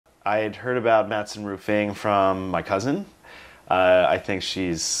I had heard about Mattsson Roofing from my cousin. I think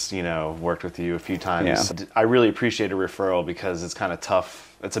she's, worked with you a few times. Yeah. I really appreciate a referral because it's kind of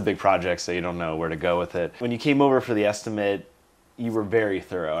tough. It's a big project, so you don't know where to go with it. When you came over for the estimate, you were very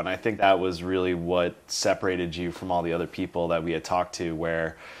thorough, and I think that was really what separated you from all the other people that we had talked to,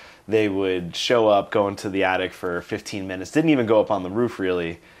 where they would show up, go into the attic for 15 minutes, didn't even go up on the roof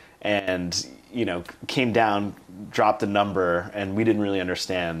really, and came down, dropped a number, and we didn't really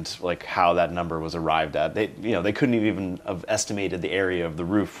understand how that number was arrived at. They couldn't even have estimated the area of the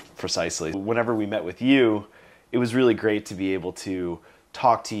roof precisely. Whenever we met with you, it was really great to be able to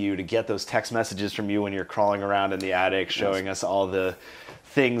talk to you, to get those text messages from you when you're crawling around in the attic, showing us all the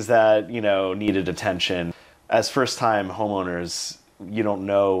things that needed attention. As first-time homeowners, you don't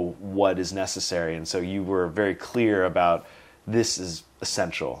know what is necessary, and so you were very clear about this is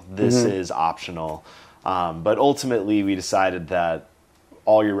essential, this is optional. But ultimately, we decided that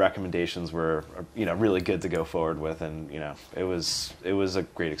all your recommendations were really good to go forward with, and it was a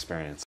great experience.